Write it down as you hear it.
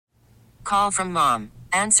Call from mom.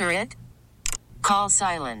 Answer it. Call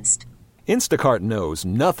silenced. Instacart knows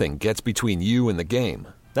nothing gets between you and the game.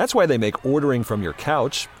 That's why they make ordering from your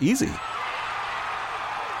couch easy.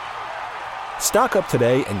 Stock up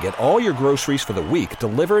today and get all your groceries for the week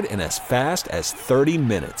delivered in as fast as 30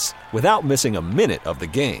 minutes without missing a minute of the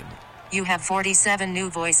game. You have 47 new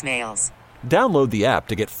voicemails. Download the app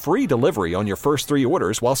to get free delivery on your first 3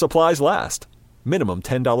 orders while supplies last. Minimum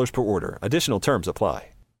 $10 per order. Additional terms apply.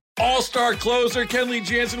 All-star closer Kenley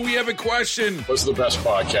Jansen, we have a question. What's the best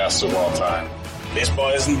podcast of all time? Baseball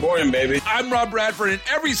isn't boring, baby. I'm Rob Bradford, and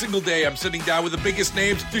every single day I'm sitting down with the biggest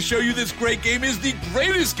names to show you this great game is the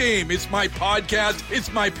greatest game. It's my podcast.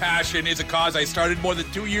 It's my passion. It's a cause I started more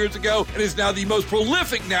than 2 years ago and is now the most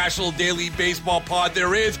prolific national daily baseball pod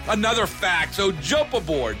there is. Another fact, so jump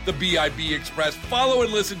aboard the BIB Express. Follow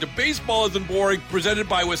and listen to Baseball Isn't Boring, presented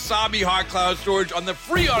by Wasabi Hot Cloud Storage on the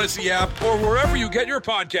free Odyssey app or wherever you get your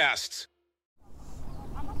podcasts.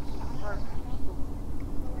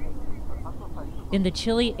 In the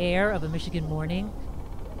chilly air of a Michigan morning,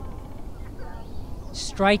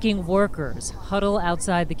 striking workers huddle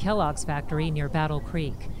outside the Kellogg's factory near Battle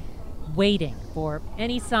Creek, waiting for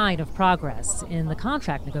any sign of progress in the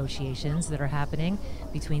contract negotiations that are happening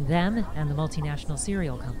between them and the multinational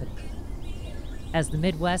cereal company. As the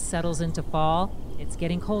Midwest settles into fall, it's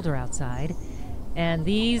getting colder outside, and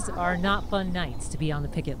these are not fun nights to be on the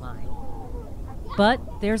picket line. But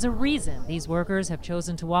there's a reason these workers have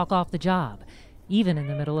chosen to walk off the job, even in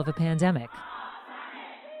the middle of a pandemic.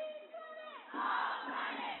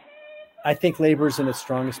 I think labor is in its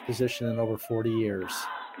strongest position in over 40 years.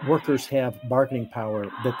 Workers have bargaining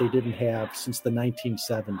power that they didn't have since the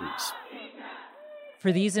 1970s.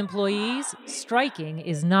 For these employees, striking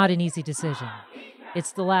is not an easy decision.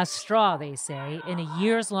 It's the last straw, they say, in a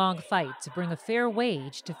years-long fight to bring a fair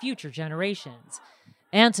wage to future generations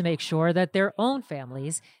and to make sure that their own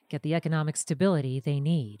families get the economic stability they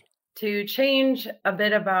need. To change a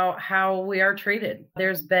bit about how we are treated.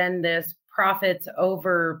 There's been this profits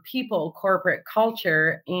over people corporate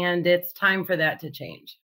culture, and it's time for that to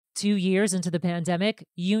change. 2 years into the pandemic,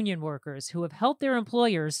 union workers who have helped their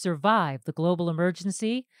employers survive the global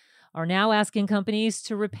emergency are now asking companies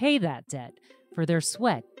to repay that debt for their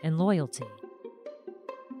sweat and loyalty.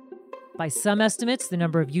 By some estimates, the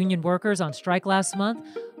number of union workers on strike last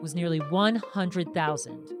month was nearly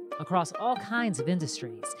 100,000. Across all kinds of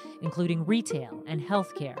industries, including retail and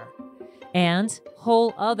healthcare. And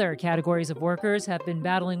whole other categories of workers have been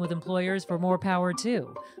battling with employers for more power,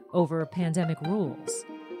 too, over pandemic rules.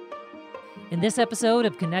 In this episode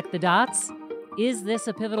of Connect the Dots, is this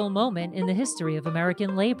a pivotal moment in the history of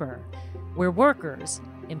American labor, where workers,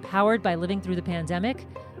 empowered by living through the pandemic,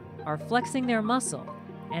 are flexing their muscle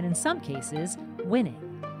and, in some cases, winning?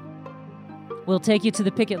 We'll take you to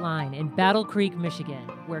the picket line in Battle Creek, Michigan,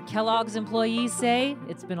 where Kellogg's employees say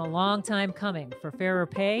it's been a long time coming for fairer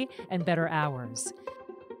pay and better hours.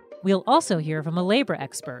 We'll also hear from a labor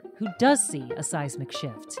expert who does see a seismic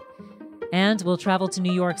shift. And we'll travel to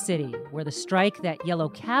New York City, where the strike that yellow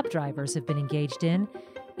cab drivers have been engaged in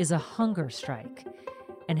is a hunger strike,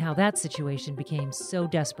 and how that situation became so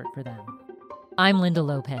desperate for them. I'm Linda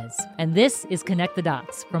Lopez, and this is Connect the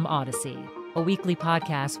Dots from Odyssey, a weekly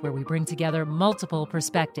podcast where we bring together multiple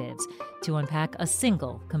perspectives to unpack a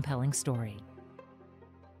single compelling story.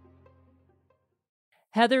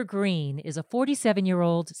 Heather Green is a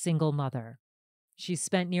 47-year-old single mother. She's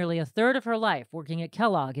spent nearly a third of her life working at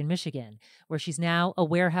Kellogg in Michigan, where she's now a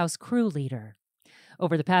warehouse crew leader.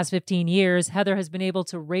 Over the past 15 years, Heather has been able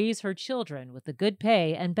to raise her children with the good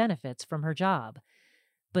pay and benefits from her job.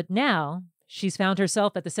 But now, she's found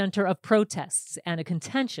herself at the center of protests and a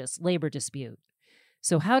contentious labor dispute.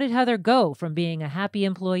 So how did Heather go from being a happy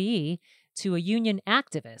employee to a union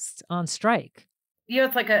activist on strike?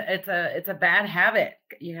 It's like it's a bad habit.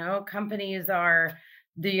 Companies are,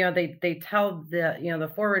 they tell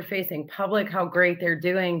the forward-facing public how great they're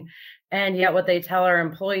doing, and yet what they tell their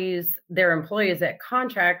employees at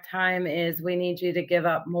contract time is, we need you to give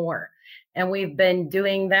up more. And we've been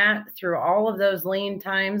doing that through all of those lean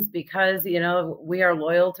times because, we are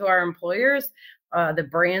loyal to our employers, the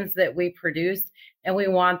brands that we produce, and we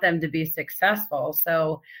want them to be successful.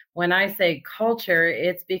 So when I say culture,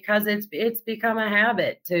 it's because it's become a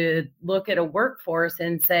habit to look at a workforce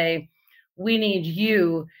and say, we need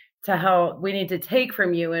you to help, we need to take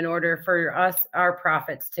from you in order for our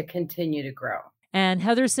profits to continue to grow. And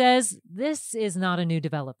Heather says this is not a new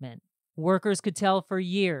development. Workers could tell for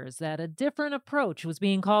years that a different approach was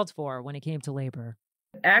being called for when it came to labor.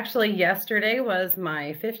 actually, yesterday was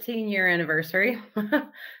my 15-year anniversary.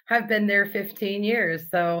 I've been there 15 years.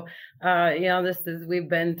 So, we've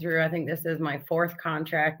been through, I think this is my fourth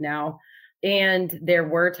contract now. And there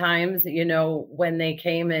were times, when they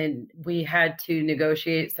came and we had to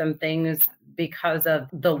negotiate some things because of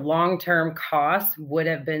the long-term costs would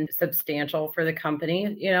have been substantial for the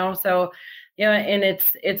company, so, and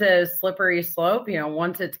it's a slippery slope,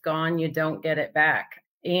 once it's gone, you don't get it back.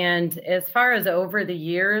 And as far as over the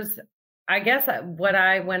years, I guess when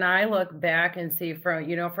I look back and see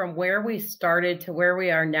from where we started to where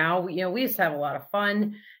we are now, we used to have a lot of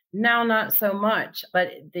fun. Now, not so much,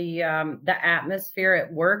 but the atmosphere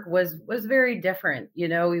at work was very different.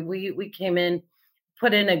 We came in,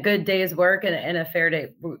 put in a good day's work and a fair day,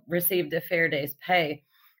 received a fair day's pay.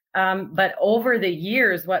 But over the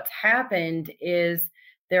years, what's happened is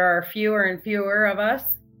there are fewer and fewer of us,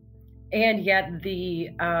 and yet the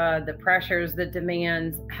pressures, the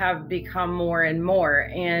demands have become more and more.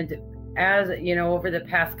 And as over the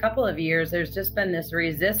past couple of years, there's just been this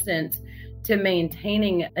resistance to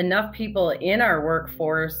maintaining enough people in our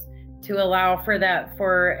workforce to allow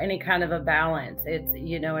for any kind of a balance.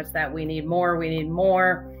 It's that we need more, we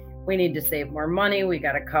need to save more money, we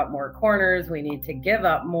got to cut more corners, we need to give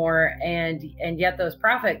up more, and yet those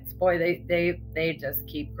profits, boy, they just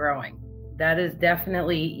keep growing. That is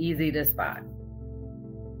definitely easy to spot.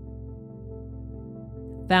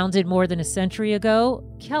 Founded more than a century ago,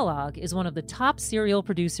 Kellogg is one of the top cereal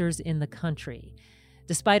producers in the country.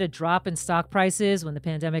 Despite a drop in stock prices when the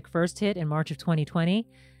pandemic first hit in March of 2020,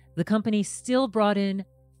 the company still brought in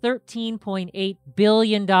 $13.8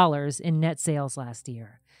 billion in net sales last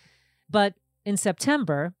year. But in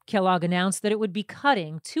September, Kellogg announced that it would be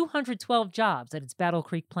cutting 212 jobs at its Battle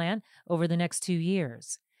Creek plant over the next 2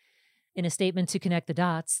 years. In a statement to connect the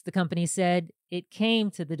dots, the company said it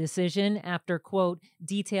came to the decision after, quote,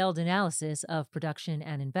 detailed analysis of production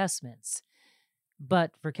and investments.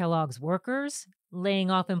 But for Kellogg's workers,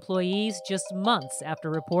 laying off employees just months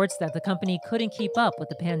after reports that the company couldn't keep up with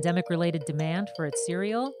the pandemic-related demand for its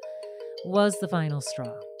cereal was the final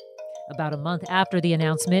straw. About a month after the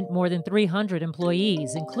announcement, more than 300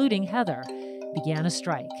 employees, including Heather, began a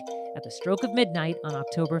strike at the stroke of midnight on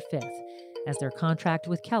October 5th as their contract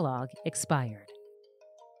with Kellogg expired.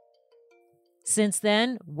 Since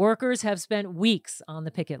then, workers have spent weeks on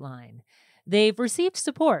the picket line. They've received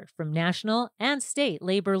support from national and state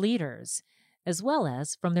labor leaders, as well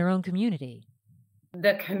as from their own community.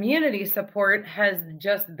 The community support has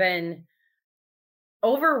just been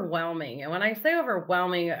overwhelming. And when I say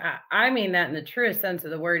overwhelming, I mean that in the truest sense of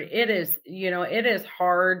the word. It is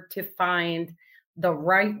hard to find the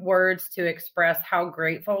right words to express how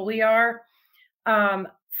grateful we are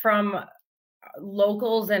from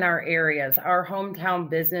locals in our areas, our hometown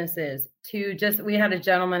businesses, we had a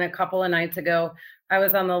gentleman a couple of nights ago. I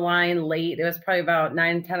was on the line late. It was probably about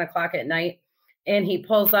 9-10 o'clock at night. And he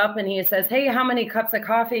pulls up and he says, "Hey, how many cups of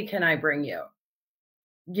coffee can I bring you?"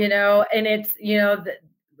 And it's,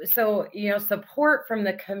 so, support from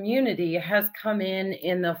the community has come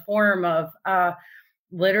in the form of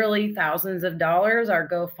literally thousands of dollars. Our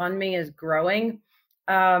GoFundMe is growing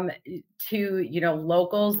to,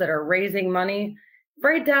 locals that are raising money,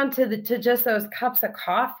 right down to just those cups of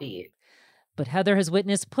coffee. But Heather has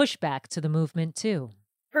witnessed pushback to the movement, too.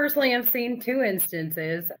 Personally, I've seen two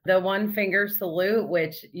instances. The one finger salute,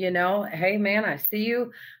 which, hey, man, I see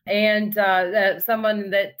you. And someone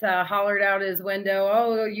that hollered out his window,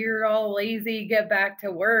 "Oh, you're all lazy, get back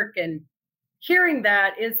to work." And hearing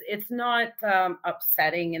that it's not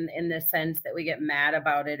upsetting in the sense that we get mad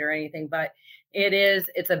about it or anything, but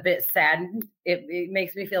it's a bit sad. It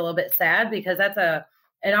makes me feel a little bit sad because that's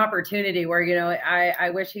an opportunity where, I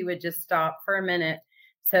wish he would just stop for a minute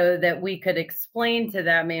so that we could explain to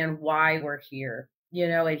that man why we're here,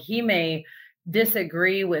 and he may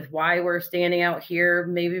disagree with why we're standing out here,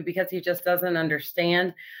 maybe because he just doesn't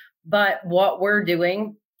understand. But what we're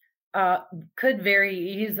doing could very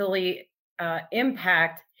easily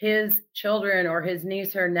impact his children or his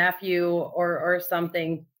niece or nephew or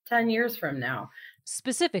something 10 years from now.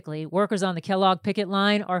 Specifically, workers on the Kellogg picket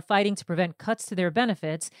line are fighting to prevent cuts to their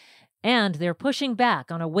benefits, and they're pushing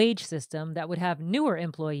back on a wage system that would have newer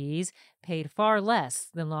employees paid far less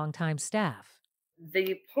than longtime staff.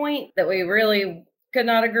 The point that we really could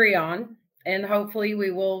not agree on, and hopefully we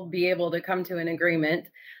will be able to come to an agreement,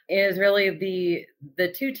 is really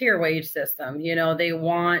the two-tier wage system. They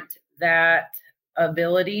want that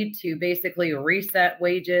ability to basically reset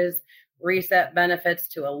wages, reset benefits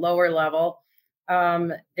to a lower level.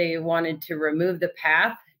 They wanted to remove the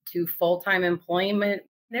path to full-time employment.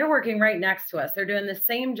 They're working right next to us. They're doing the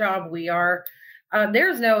same job we are.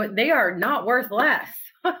 They are not worth less.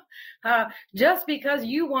 Just because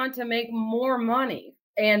you want to make more money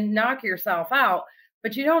and knock yourself out,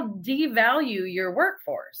 but you don't devalue your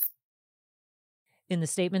workforce. In the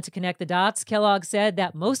statement to connect the dots, Kellogg said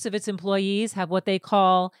that most of its employees have what they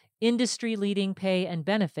call industry-leading pay and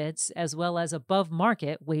benefits, as well as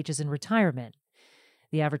above-market wages and retirement.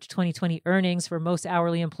 The average 2020 earnings for most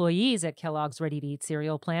hourly employees at Kellogg's ready-to-eat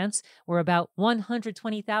cereal plants were about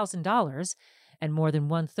 $120,000, and more than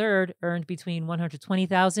one-third earned between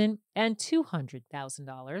 $120,000 and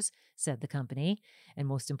 $200,000, said the company, and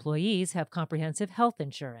most employees have comprehensive health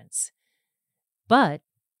insurance. But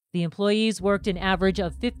the employees worked an average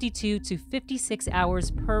of 52 to 56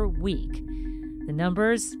 hours per week. The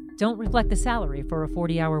numbers don't reflect the salary for a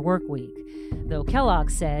 40-hour work week, though Kellogg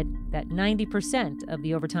said that 90% of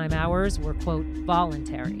the overtime hours were, quote,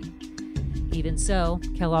 voluntary. Even so,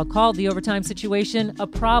 Kellogg called the overtime situation a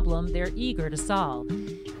problem they're eager to solve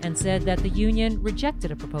and said that the union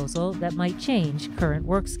rejected a proposal that might change current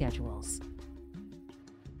work schedules.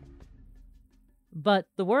 But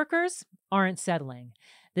the workers aren't settling.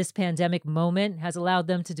 This pandemic moment has allowed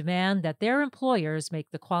them to demand that their employers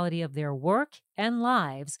make the quality of their work and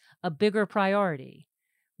lives a bigger priority,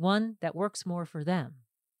 one that works more for them.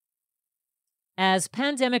 As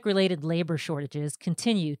pandemic-related labor shortages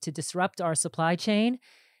continue to disrupt our supply chain,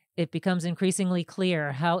 it becomes increasingly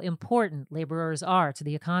clear how important laborers are to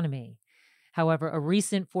the economy. However, a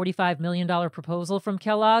recent $45 million proposal from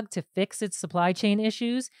Kellogg to fix its supply chain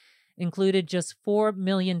issues included just $4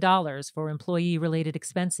 million for employee-related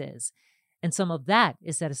expenses, and some of that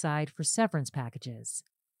is set aside for severance packages.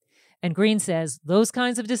 And Green says those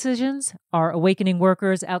kinds of decisions are awakening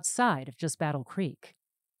workers outside of just Battle Creek.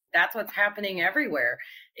 That's what's happening everywhere.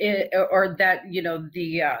 The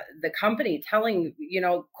company telling,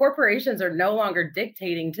 corporations are no longer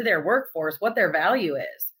dictating to their workforce what their value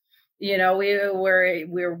is.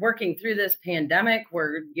 We're working through this pandemic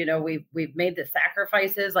where, we've made the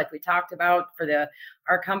sacrifices like we talked about for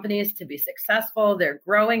our companies to be successful. They're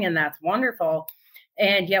growing, and that's wonderful.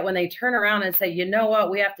 And yet when they turn around and say, you know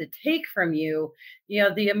what, we have to take from you,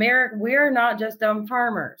 we're not just dumb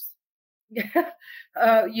farmers.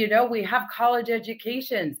 We have college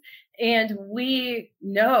educations, and we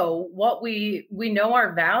know we know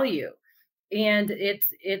our value. And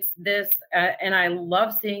it's this, and I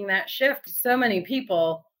love seeing that shift. So many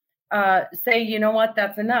people say, you know what,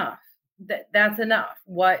 that's enough. That's enough.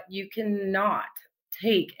 What you cannot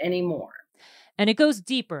take anymore. And it goes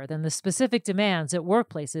deeper than the specific demands at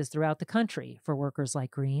workplaces throughout the country for workers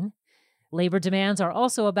like Green. Labor demands are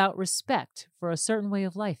also about respect for a certain way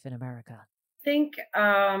of life in America.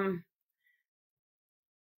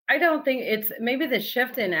 I don't think it's maybe the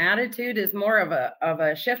shift in attitude is more of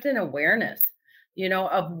a shift in awareness,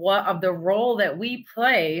 of the role that we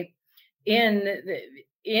play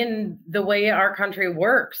in the way our country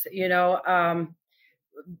works.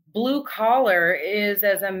 Blue collar is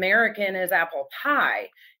as American as apple pie.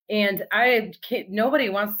 And nobody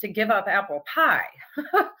wants to give up apple pie.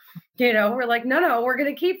 We're like, no, we're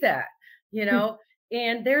going to keep that,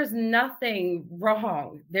 and there's nothing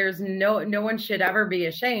wrong. There's no one should ever be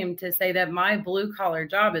ashamed to say that my blue collar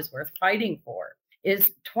job is worth fighting for.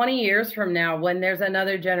 Is 20 years from now, when there's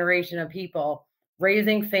another generation of people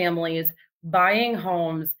raising families, buying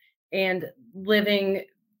homes, and living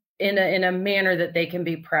in a manner that they can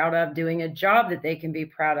be proud of, doing a job that they can be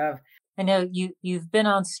proud of. I know you've been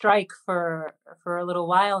on strike for a little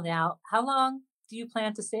while now. How long do you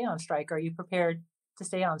plan to stay on strike? Are you prepared to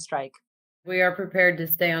stay on strike? We are prepared to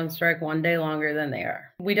stay on strike one day longer than they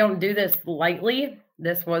are. We don't do this lightly.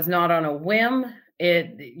 This was not on a whim.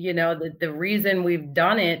 The reason we've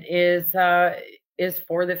done it is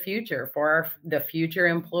for the future, for the future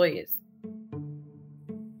employees.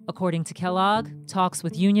 According to Kellogg, talks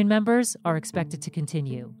with union members are expected to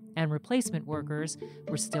continue, and replacement workers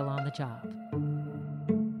were still on the job.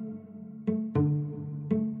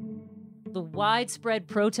 The widespread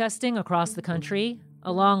protesting across the country,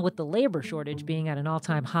 along with the labor shortage being at an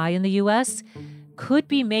all-time high in the U.S., could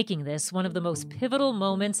be making this one of the most pivotal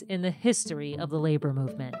moments in the history of the labor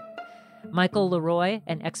movement. Michael Leroy,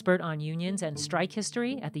 an expert on unions and strike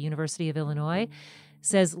history at the University of Illinois,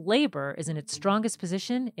 says labor is in its strongest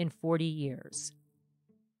position in 40 years.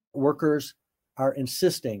 Workers are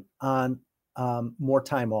insisting on more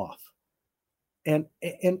time off. And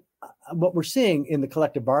what we're seeing in the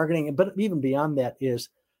collective bargaining, but even beyond that, is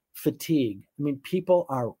fatigue. I mean, people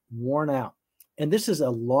are worn out. And this is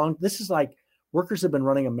like workers have been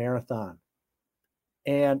running a marathon.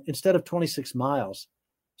 And instead of 26 miles,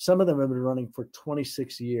 some of them have been running for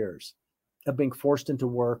 26 years of being forced into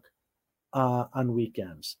work, on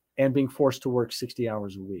weekends and being forced to work 60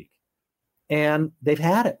 hours a week. And they've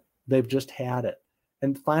had it. They've just had it.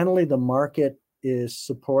 And finally, the market is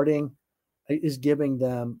giving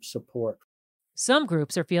them support. Some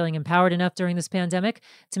groups are feeling empowered enough during this pandemic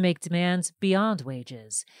to make demands beyond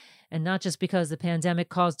wages. And not just because the pandemic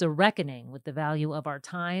caused a reckoning with the value of our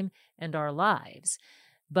time and our lives,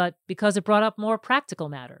 but because it brought up more practical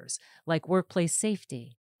matters like workplace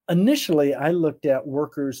safety. Initially, I looked at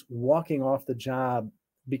workers walking off the job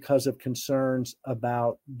because of concerns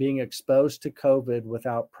about being exposed to COVID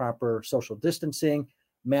without proper social distancing,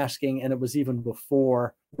 masking, and it was even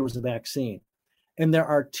before there was a vaccine. And there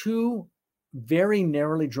are two very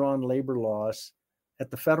narrowly drawn labor laws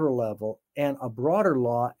at the federal level and a broader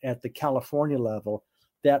law at the California level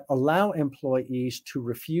that allow employees to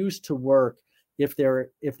refuse to work if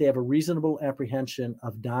they have a reasonable apprehension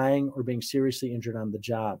of dying or being seriously injured on the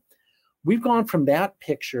job. We've gone from that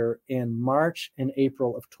picture in March and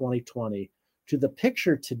April of 2020 to the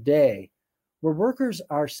picture today where workers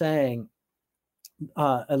are saying,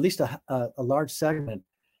 at least a large segment,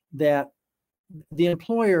 that the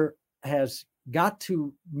employer has got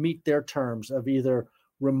to meet their terms of either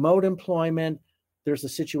remote employment. There's a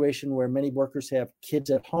situation where many workers have kids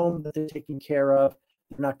at home that they're taking care of.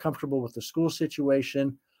 They're not comfortable with the school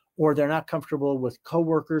situation, or they're not comfortable with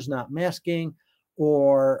coworkers not masking,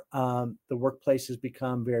 or the workplace has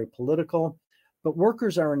become very political. But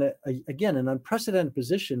workers are in, an unprecedented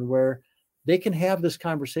position where they can have this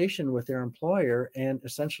conversation with their employer and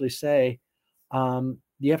essentially say,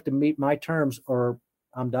 you have to meet my terms or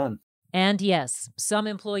I'm done. And yes, some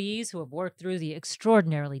employees who have worked through the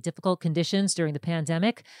extraordinarily difficult conditions during the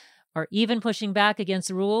pandemic are even pushing back against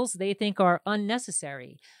rules they think are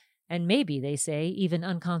unnecessary, and maybe, they say, even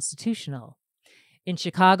unconstitutional. In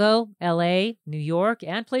Chicago, LA, New York,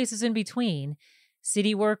 and places in between,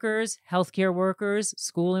 city workers, healthcare workers,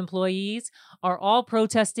 school employees are all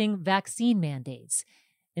protesting vaccine mandates,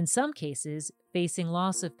 in some cases facing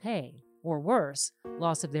loss of pay, or worse,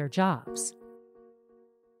 loss of their jobs.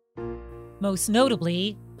 Most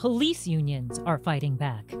notably, police unions are fighting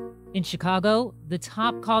back. In Chicago, the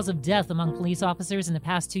top cause of death among police officers in the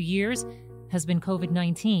past 2 years has been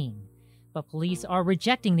COVID-19, but police are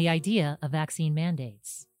rejecting the idea of vaccine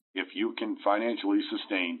mandates. If you can financially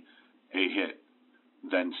sustain a hit,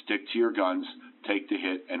 then stick to your guns, take the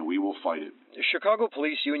hit, and we will fight it. Chicago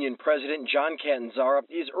Police Union President John Catanzara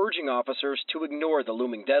is urging officers to ignore the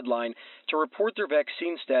looming deadline to report their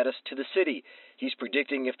vaccine status to the city. He's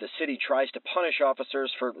predicting if the city tries to punish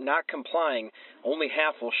officers for not complying, only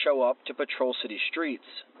half will show up to patrol city streets.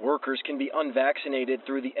 Workers can be unvaccinated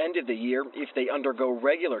through the end of the year if they undergo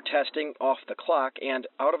regular testing off the clock and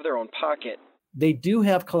out of their own pocket. They do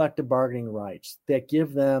have collective bargaining rights that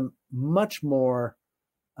give them much more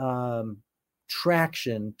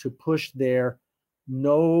traction to push their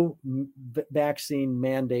no vaccine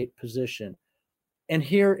mandate position. And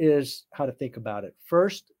here is how to think about it.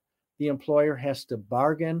 First, the employer has to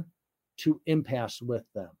bargain to impasse with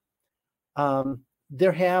them.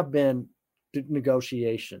 There have been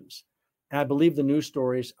negotiations. And I believe the news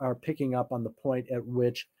stories are picking up on the point at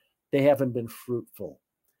which they haven't been fruitful.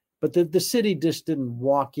 But the city just didn't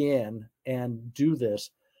walk in and do this.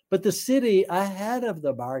 But the city, ahead of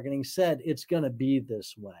the bargaining, said it's going to be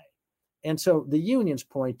this way. And so the union's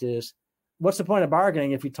point is, what's the point of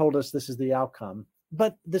bargaining if you told us this is the outcome?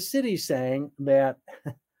 But the city's saying that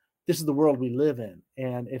this is the world we live in,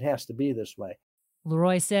 and it has to be this way.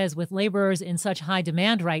 Leroy says with laborers in such high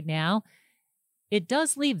demand right now, it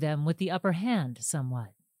does leave them with the upper hand somewhat.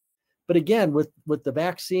 But again, with the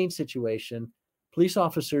vaccine situation, police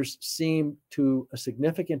officers seem to a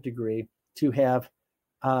significant degree to have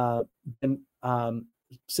been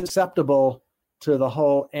susceptible to the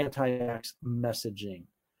whole anti-vax messaging.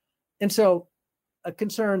 And so a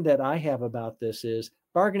concern that I have about this is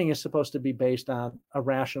bargaining is supposed to be based on a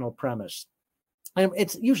rational premise. And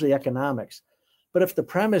it's usually economics. But if the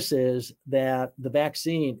premise is that the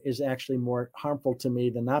vaccine is actually more harmful to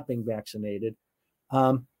me than not being vaccinated,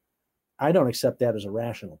 I don't accept that as a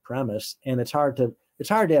rational premise. And it's hard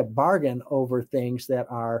to have bargain over things that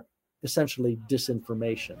are essentially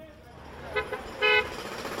disinformation.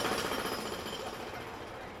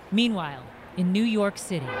 Meanwhile, in New York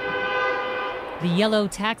City, the yellow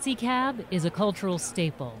taxi cab is a cultural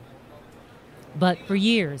staple. But for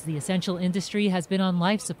years, the essential industry has been on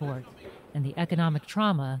life support, and the economic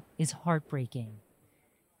trauma is heartbreaking.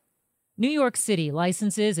 New York City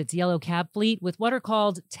licenses its yellow cab fleet with what are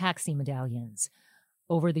called taxi medallions.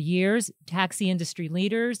 Over the years, taxi industry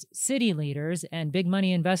leaders, city leaders, and big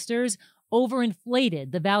money investors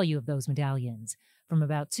overinflated the value of those medallions from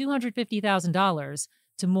about $250,000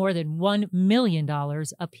 to more than $1 million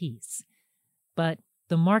apiece. But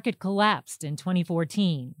the market collapsed in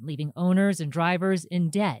 2014, leaving owners and drivers in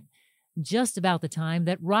debt, just about the time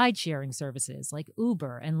that ride-sharing services like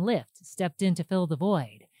Uber and Lyft stepped in to fill the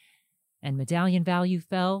void. And medallion value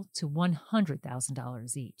fell to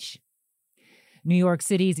 $100,000 each. New York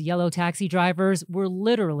City's yellow taxi drivers were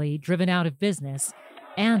literally driven out of business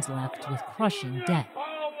and left with crushing debt.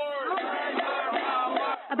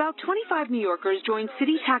 About 25 New Yorkers joined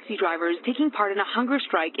city taxi drivers taking part in a hunger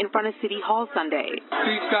strike in front of City Hall Sunday.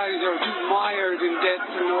 These guys are just mired in debt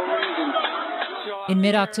for no reason. In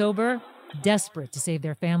mid-October, desperate to save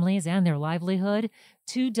their families and their livelihood,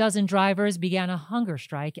 24 drivers began a hunger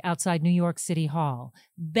strike outside New York City Hall,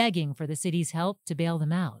 begging for the city's help to bail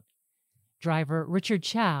them out. Driver Richard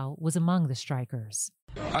Chow was among the strikers.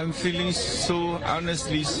 I'm feeling so,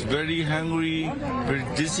 honestly, very hungry, very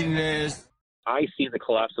dizziness. I see the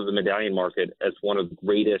collapse of the medallion market as one of the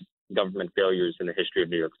greatest government failures in the history of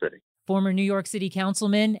New York City. Former New York City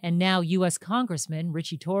councilman and now U.S. Congressman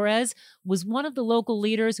Richie Torres was one of the local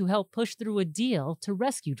leaders who helped push through a deal to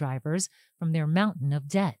rescue drivers from their mountain of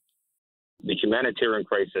debt. The humanitarian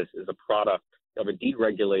crisis is a product of a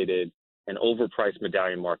deregulated and overpriced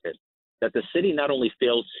medallion market that the city not only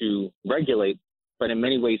failed to regulate, but in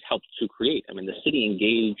many ways helped to create. I mean, the city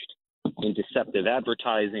engaged in deceptive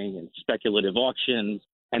advertising and speculative auctions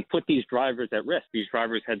and put these drivers at risk. These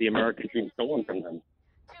drivers had the American dream stolen from them.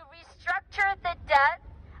 To restructure the debt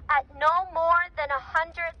at no more than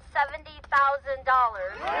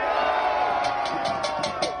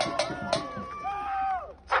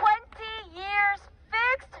 $170,000. 20 years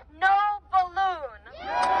fixed, no balloon.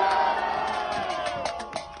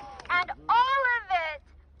 And all of it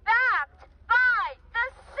backed by the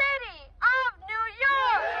city of New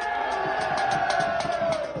York.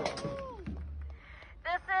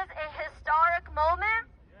 This is a historic moment.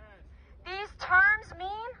 These terms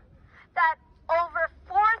mean that over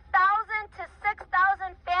 4,000 to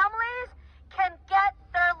 6,000 families can get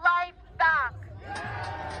their life back.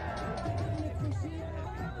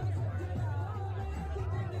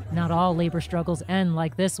 Not all labor struggles end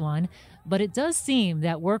like this one, but it does seem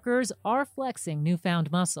that workers are flexing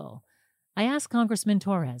newfound muscle. I asked Congressman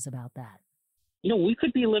Torres about that. You know, we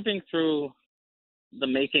could be living through the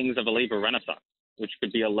makings of a labor renaissance, which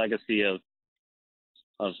could be a legacy of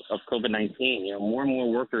COVID-19. You know, more and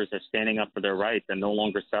more workers are standing up for their rights and no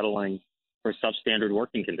longer settling for substandard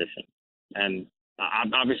working conditions. And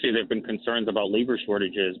obviously there have been concerns about labor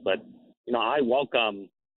shortages, but, you know, I welcome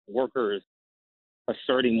workers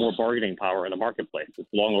asserting more bargaining power in the marketplace. It's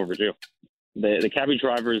long overdue. The cabbie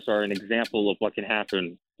drivers are an example of what can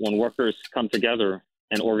happen when workers come together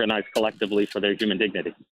and organize collectively for their human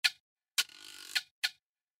dignity.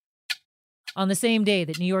 On the same day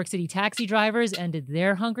that New York City taxi drivers ended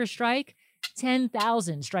their hunger strike,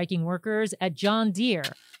 10,000 striking workers at John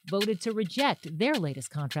Deere voted to reject their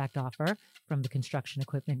latest contract offer from the construction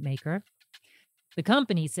equipment maker. The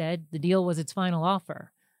company said the deal was its final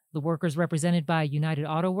offer. The workers represented by United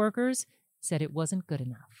Auto Workers said it wasn't good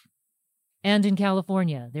enough. And in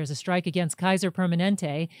California, there's a strike against Kaiser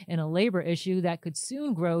Permanente in a labor issue that could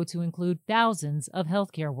soon grow to include thousands of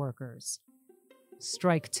healthcare workers.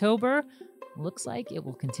 Striketober looks like it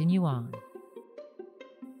will continue on.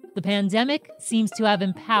 The pandemic seems to have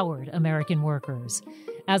empowered American workers.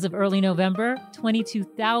 As of early November,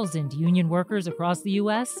 22,000 union workers across the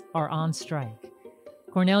U.S. are on strike.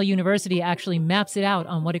 Cornell University actually maps it out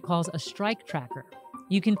on what it calls a strike tracker.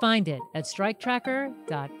 You can find it at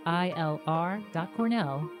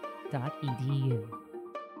striketracker.ilr.cornell.edu.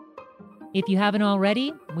 If you haven't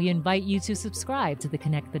already, we invite you to subscribe to the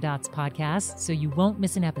Connect the Dots podcast so you won't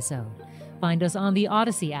miss an episode. Find us on the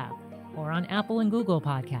Odyssey app or on Apple and Google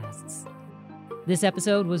podcasts. This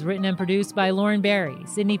episode was written and produced by Lauren Barry,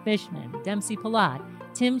 Sydney Fishman, Dempsey Palat,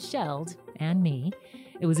 Tim Sheld, and me.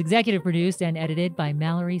 It was executive produced and edited by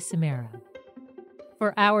Mallory Samara.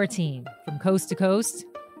 For our team, from coast to coast,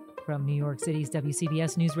 from New York City's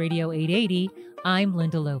WCBS News Radio 880, I'm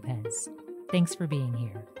Linda Lopez. Thanks for being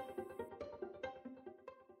here.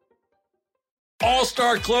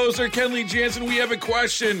 All-star closer Kenley Jansen, we have a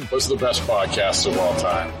question. What's the best podcast of all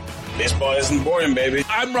time? Baseball isn't boring, baby.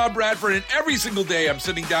 I'm Rob Bradford, and every single day I'm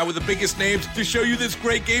sitting down with the biggest names to show you this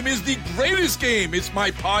great game is the greatest game. It's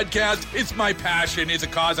my podcast. It's my passion. It's a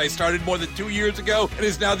cause I started more than 2 years ago and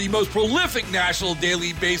is now the most prolific national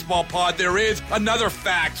daily baseball pod there is. Another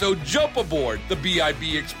fact, so jump aboard the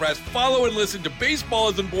BIB Express. Follow and listen to Baseball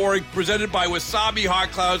Isn't Boring, presented by Wasabi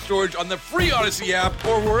Hot Cloud Storage on the free Odyssey app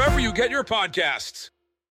or wherever you get your podcasts.